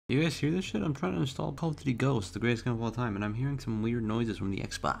You guys hear this shit? I'm trying to install Call of Duty Ghost, the greatest game of all time, and I'm hearing some weird noises from the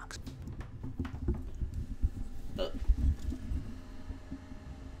Xbox.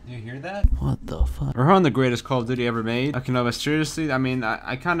 You hear that? What the fuck? We're on the greatest Call of Duty ever made. Okay, no, but seriously, I mean,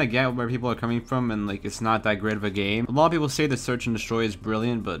 I kind of get where people are coming from, and like, it's not that great of a game. A lot of people say the Search and Destroy is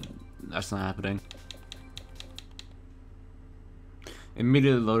brilliant, but that's not happening.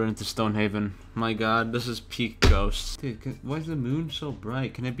 Immediately loaded into Stonehaven. My god, this is peak Ghost. Dude, why is the moon so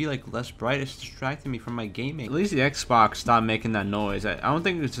bright? Can it be like less bright? It's distracting me from my gaming. At least the Xbox stopped making that noise. I don't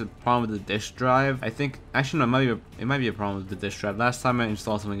think it's a problem with the disk drive. I think, actually no, it might be a problem with the disk drive. Last time I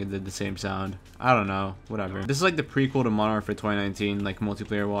installed something, it did the same sound. I don't know, whatever. This is like the prequel to Modern Warfare 2019, like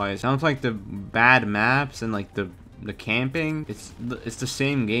multiplayer wise. Sounds like the bad maps and like the camping. It's the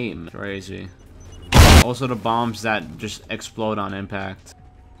same game. It's crazy. Also the bombs that just explode on impact.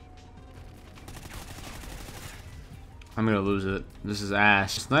 I'm gonna lose it. This is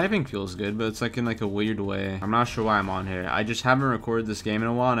ass. Sniping feels good, but it's like in like a weird way. I'm not sure why I'm on here. I just haven't recorded this game in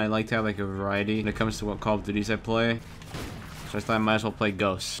a while, and I like to have like a variety when it comes to what Call of Duties I play. So I thought I might as well play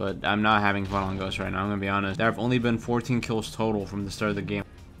Ghosts, but I'm not having fun on Ghosts right now, I'm gonna be honest. There have only been 14 kills total from the start of the game.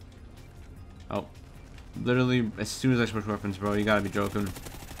 Oh. Literally, as soon as I switch weapons, bro, you gotta be joking.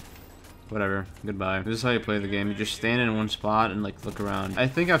 Whatever. Goodbye. This is how you play the game. You just stand in one spot and like look around. I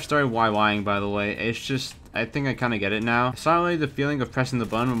think I've started YYing, by the way. It's just, I think I kind of get it now. It's not really the feeling of pressing the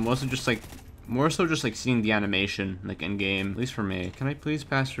button, but more so just like seeing the animation like in game. At least for me. Can I please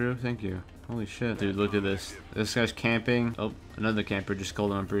pass through? Thank you. Holy shit. Dude, look at this. This guy's camping. Oh, another camper just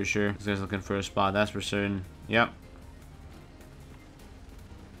killed him, I'm pretty sure. This guy's looking for a spot, that's for certain. Yep.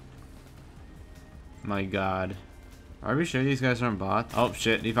 My god. Are we sure these guys aren't bots? Oh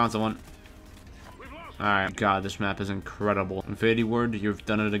shit, he found someone. Alright, god, this map is incredible. Infinity Ward, you've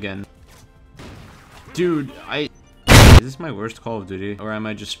done it again. Dude, is this my worst Call of Duty? Or am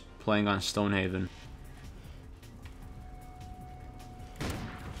I just playing on Stonehaven?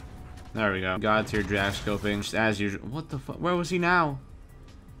 There we go. God tier drag scoping, just as usual. What the fuck? Where was he now?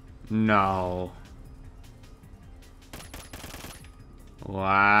 No.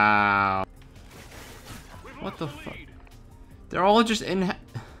 Wow. What the fuck? They're all just in.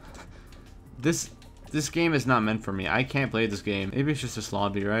 This game is not meant for me. I can't play this game. Maybe it's just this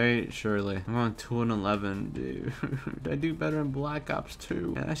lobby, right? Surely. I'm on 2-11, dude. I do better in Black Ops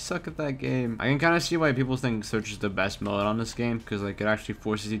 2. And I suck at that game. I can kind of see why people think Search is the best mode on this game, because like it actually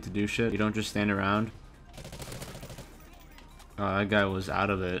forces you to do shit. You don't just stand around. Oh, that guy was out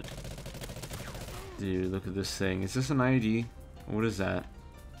of it. Dude, look at this thing. Is this an ID? What is that?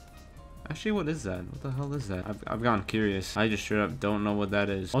 Actually, what is that? What the hell is that? I've gone curious. I just straight up don't know what that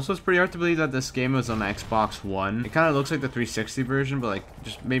is. Also, it's pretty hard to believe that this game was on Xbox One. It kind of looks like the 360 version, but like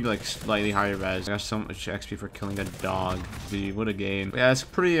just maybe like slightly higher res. I got so much XP for killing a dog. Dude, what a game. But yeah, it's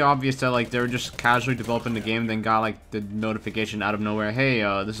pretty obvious that like they were just casually developing the game, then got like the notification out of nowhere. Hey,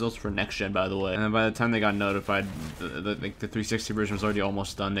 this is also for next gen, by the way. And then by the time they got notified, the 360 version was already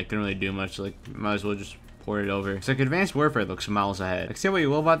almost done. They couldn't really do much. Like, might as well just port it over. It's like Advanced Warfare looks miles ahead. Like, say what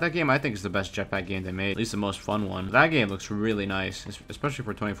you will about that game, I think it's the best jetpack game they made. At least the most fun one. That game looks really nice, especially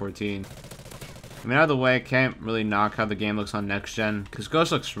for 2014. I mean, either way, I can't really knock how the game looks on next gen, because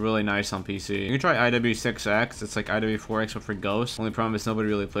Ghost looks really nice on PC. You can try IW6X. It's like IW4X but for Ghost. Only problem is nobody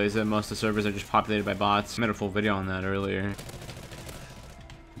really plays it. Most of the servers are just populated by bots. I made a full video on that earlier.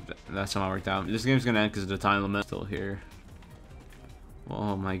 That's how it worked out. This game's gonna end because of the time limit. Still here.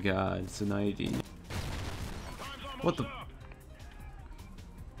 Oh my god, it's an ID. What the?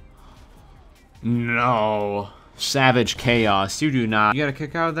 No. Savage Chaos. You do not. You got a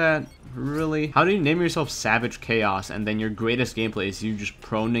kick out of that? Really? How do you name yourself Savage Chaos and then your greatest gameplay is you just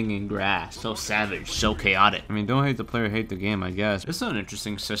proning in grass? So savage, so chaotic. I mean, don't hate the player, hate the game, I guess. It's an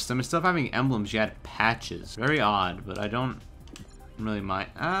interesting system. Instead of having emblems, you had patches. Very odd, but I don't really mind.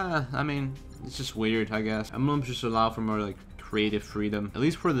 I mean, it's just weird, I guess. Emblems just allow for more like creative freedom, at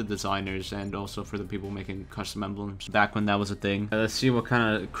least for the designers and also for the people making custom emblems back when that was a thing. Let's see what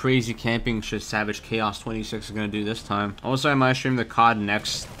kind of crazy camping shit Savage Chaos 26 is gonna do this time. Also, I might stream the COD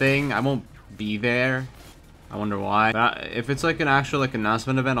Next thing. I won't be there. I wonder why. But if it's like an actual like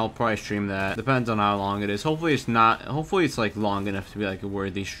announcement event, I'll probably stream that. Depends on how long it is. Hopefully it's not. Hopefully it's like long enough to be like a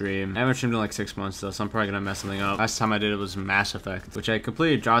worthy stream. I haven't streamed in like 6 months though, so I'm probably gonna mess something up. Last time I did it was Mass Effect, which I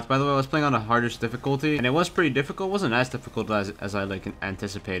completely dropped. By the way, I was playing on the hardest difficulty, and it was pretty difficult. It wasn't as difficult as I like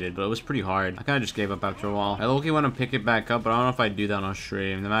anticipated, but it was pretty hard. I kind of just gave up after a while. I low-key want to pick it back up, but I don't know if I do that on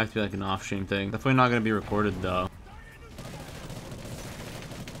stream. That might have to be like an off-stream thing. Definitely not gonna be recorded though.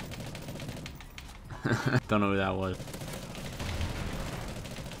 Don't know who that was.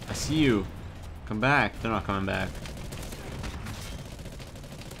 I see you. Come back. They're not coming back.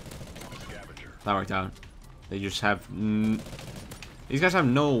 That worked out. They just have... These guys have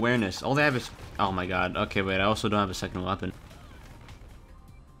no awareness. All they have is... Oh my god. Okay, wait. I also don't have a second weapon.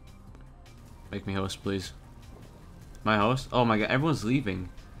 Make me host, please. My host? Oh my god. Everyone's leaving.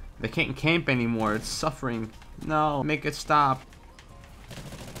 They can't camp anymore. It's suffering. No. Make it stop.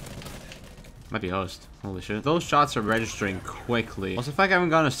 Might be host. Holy shit. Those shots are registering quickly. Also, the fact I haven't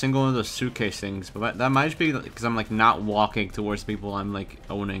gotten a single one of those suitcase things, but that might just be because I'm like not walking towards people I'm like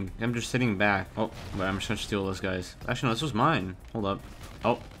owning. I'm just sitting back. Oh, wait, I'm just gonna steal those guys. Actually, no, this was mine. Hold up.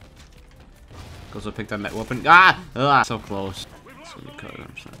 Oh. Goes to pick that weapon. Ah! Ugh. So close.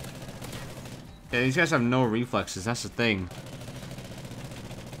 Yeah, these guys have no reflexes. That's the thing.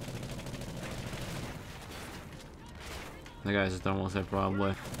 The guy's a thermal hit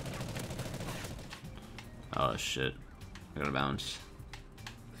probably. Oh shit. I gotta bounce.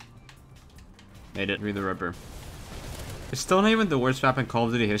 Made it. Read the Ripper. It's still not even the worst map in Call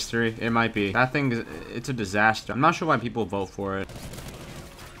of Duty history. It might be. That thing is, it's a disaster. I'm not sure why people vote for it.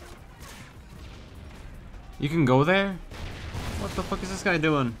 You can go there? What the fuck is this guy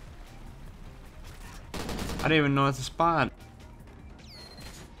doing? I didn't even know it's a spot.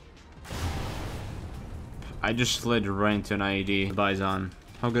 I just slid right into an IED. Bison.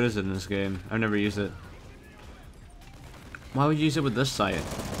 How good is it in this game? I've never used it. Why would you use it with this sight?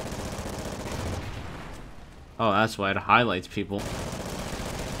 Oh, that's why it highlights people.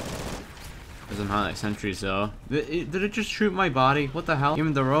 Doesn't highlight sentries though. Did it just shoot my body? What the hell?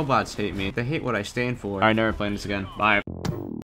 Even the robots hate me. They hate what I stand for. Alright, never playing this again. Bye.